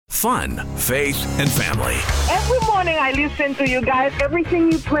fun, faith, and family. Every morning I listen to you guys.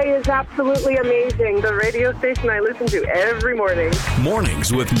 Everything you play is absolutely amazing. The radio station I listen to every morning.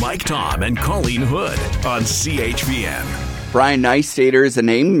 Mornings with Mike Tom and Colleen Hood on CHVN. Brian Nystater is a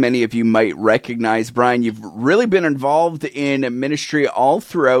name many of you might recognize. Brian, you've really been involved in ministry all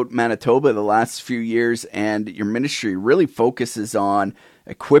throughout Manitoba the last few years, and your ministry really focuses on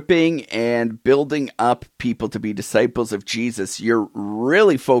equipping and building up people to be disciples of Jesus. You're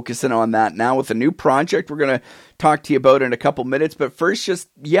really focusing on that now with a new project we're going to talk to you about in a couple minutes. But first,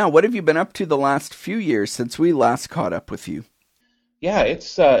 what have you been up to the last few years since we last caught up with you? Yeah,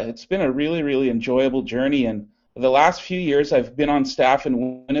 it's been a really, really enjoyable journey, and the last few years, I've been on staff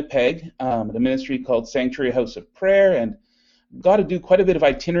in Winnipeg at a ministry called Sanctuary House of Prayer, and got to do quite a bit of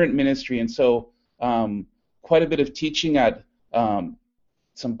itinerant ministry, and so quite a bit of teaching at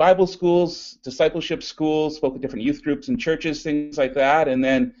some Bible schools, discipleship schools, spoke at different youth groups and churches, things like that, and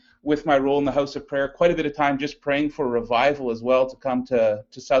then with my role in the House of Prayer, quite a bit of time just praying for revival as well to come to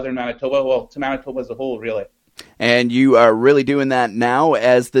southern Manitoba, well, to Manitoba as a whole, really. And you are really doing that now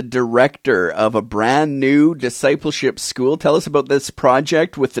as the director of a brand new discipleship school. Tell us about this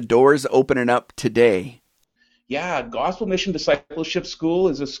project with the doors opening up today. Yeah, Gospel Mission Discipleship School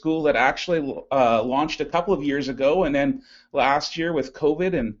is a school that actually launched a couple of years ago, and then last year with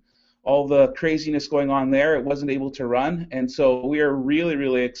COVID and all the craziness going on there, it wasn't able to run. And so we are really,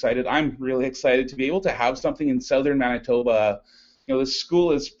 really excited. I'm really excited to be able to have something in southern Manitoba. The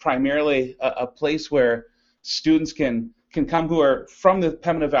school is primarily a place where students can come who are from the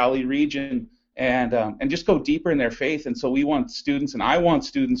Pembina Valley region and just go deeper in their faith. And so we want students, and I want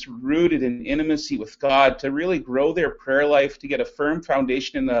students rooted in intimacy with God to really grow their prayer life, to get a firm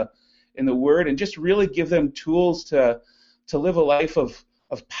foundation in the Word, and just really give them tools to live a life of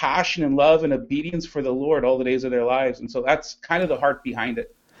passion and love and obedience for the Lord all the days of their lives. And so that's kind of the heart behind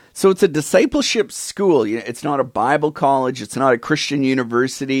it. So it's a discipleship school. It's not a Bible college. It's not a Christian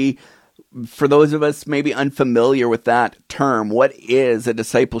university. For those of us maybe unfamiliar with that term, what is a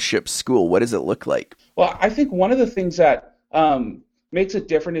discipleship school? What does it look like? Well, I think one of the things that makes it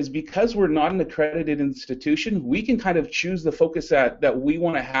different is because we're not an accredited institution, we can kind of choose the focus that we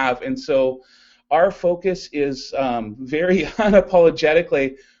want to have. And so our focus is very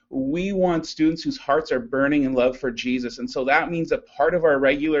unapologetically, we want students whose hearts are burning in love for Jesus. And so that means that part of our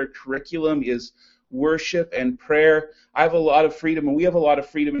regular curriculum is worship and prayer. I have a lot of freedom, and we have a lot of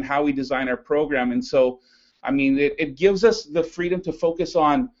freedom in how we design our program. And so, it gives us the freedom to focus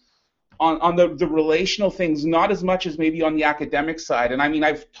on the relational things, not as much as maybe on the academic side. And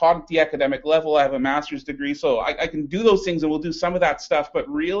I've taught at the academic level. I have a master's degree, so I can do those things, and we'll do some of that stuff. But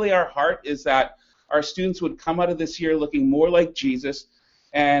really, our heart is that our students would come out of this year looking more like Jesus,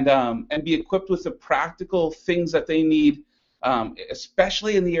 and be equipped with the practical things that they need,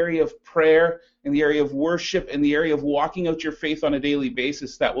 especially in the area of prayer, in the area of worship, in the area of walking out your faith on a daily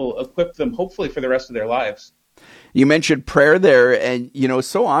basis, that will equip them hopefully for the rest of their lives. You mentioned prayer there, and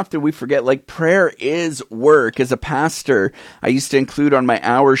so often we forget, prayer is work. As a pastor, I used to include on my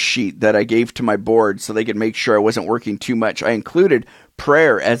hour sheet that I gave to my board so they could make sure I wasn't working too much. I included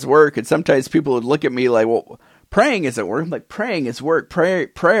prayer as work, and sometimes people would look at me like, well, praying isn't work. I'm like, praying is work.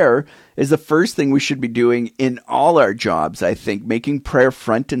 Prayer is the first thing we should be doing in all our jobs, I think, making prayer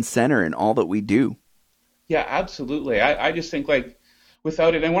front and center in all that we do. Yeah, absolutely. I just think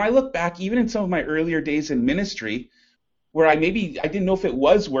without it, and when I look back, even in some of my earlier days in ministry, where I didn't know if it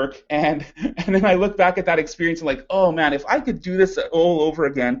was work, and then I look back at that experience and like, oh man, if I could do this all over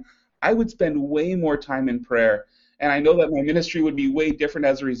again, I would spend way more time in prayer. And I know that my ministry would be way different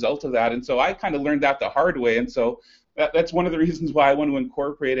as a result of that. And so I kind of learned that the hard way. And so that's one of the reasons why I want to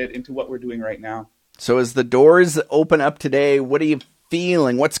incorporate it into what we're doing right now. So as the doors open up today, what are you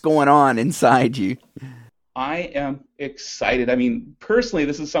feeling? What's going on inside you? I am excited. Personally,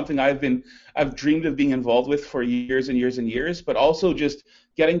 this is something I've dreamed of being involved with for years and years and years, but also just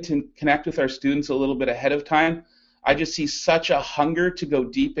getting to connect with our students a little bit ahead of time. I just see such a hunger to go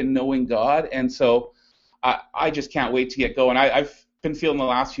deep in knowing God. And so I just can't wait to get going. I've been feeling the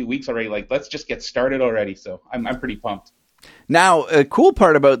last few weeks already let's just get started already. So I'm pretty pumped. Now, a cool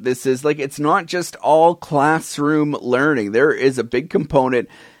part about this is it's not just all classroom learning. There is a big component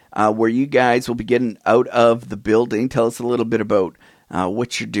where you guys will be getting out of the building. Tell us a little bit about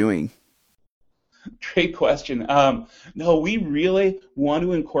what you're doing. Great question. No, we really want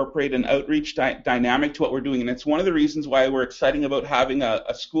to incorporate an outreach dynamic to what we're doing. And it's one of the reasons why we're excited about having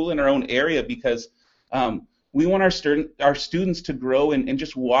a school in our own area, because we want our students to grow in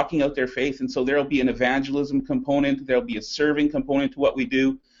just walking out their faith. And so there'll be an evangelism component. There'll be a serving component to what we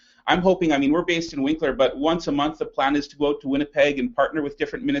do. I'm hoping, I mean, we're based in Winkler, but once a month the plan is to go out to Winnipeg and partner with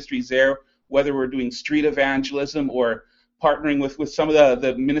different ministries there, whether we're doing street evangelism or partnering with some of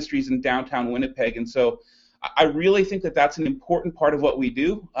the ministries in downtown Winnipeg. And so I really think that that's an important part of what we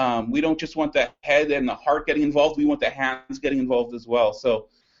do. We don't just want the head and the heart getting involved, we want the hands getting involved as well. So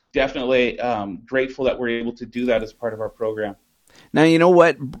definitely grateful that we're able to do that as part of our program. Now, you know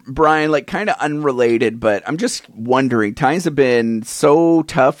what, Brian, like kind of unrelated, but I'm just wondering, times have been so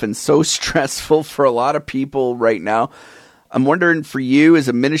tough and so stressful for a lot of people right now. I'm wondering for you as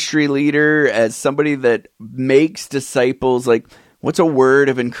a ministry leader, as somebody that makes disciples, like what's a word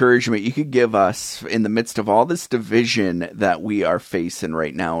of encouragement you could give us in the midst of all this division that we are facing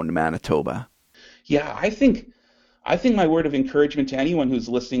right now in Manitoba? Yeah, I think my word of encouragement to anyone who's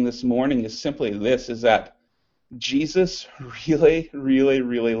listening this morning is simply this, is that Jesus really, really,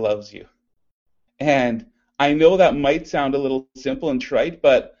 really loves you. And I know that might sound a little simple and trite,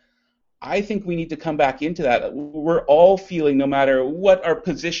 but I think we need to come back into that. We're all feeling, no matter what our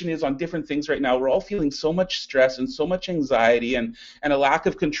position is on different things right now, we're all feeling so much stress and so much anxiety and a lack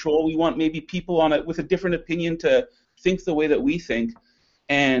of control. We want maybe people on it with a different opinion to think the way that we think.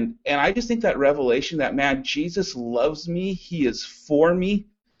 And I just think that revelation that, man, Jesus loves me, he is for me.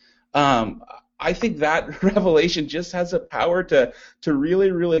 I think that revelation just has a power to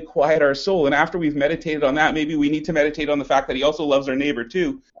really, really quiet our soul. And after we've meditated on that, maybe we need to meditate on the fact that he also loves our neighbor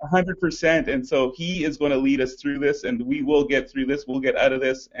too, 100%. And so he is going to lead us through this, and we will get through this. We'll get out of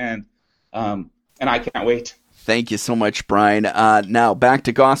this, and I can't wait. Thank you so much, Brian. Now back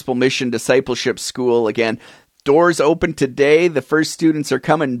to Gospel Mission Discipleship School again. Doors open today. The first students are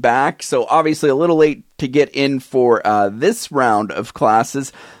coming back, so obviously a little late to get in for this round of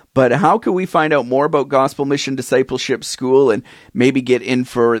classes. But how can we find out more about Gospel Mission Discipleship School and maybe get in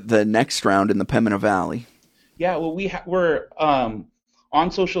for the next round in the Pembina Valley? Yeah, well, we're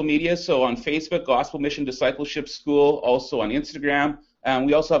on social media, so on Facebook, Gospel Mission Discipleship School, also on Instagram.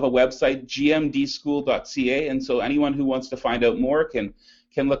 We also have a website, gmdschool.ca, and so anyone who wants to find out more can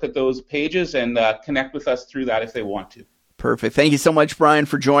look at those pages and connect with us through that if they want to. Perfect. Thank you so much, Brian,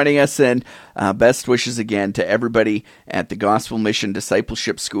 for joining us, and best wishes again to everybody at the Gospel Mission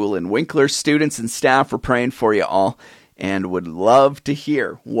Discipleship School in Winkler. Students and staff, we're praying for you all and would love to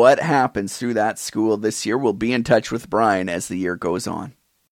hear what happens through that school this year. We'll be in touch with Brian as the year goes on.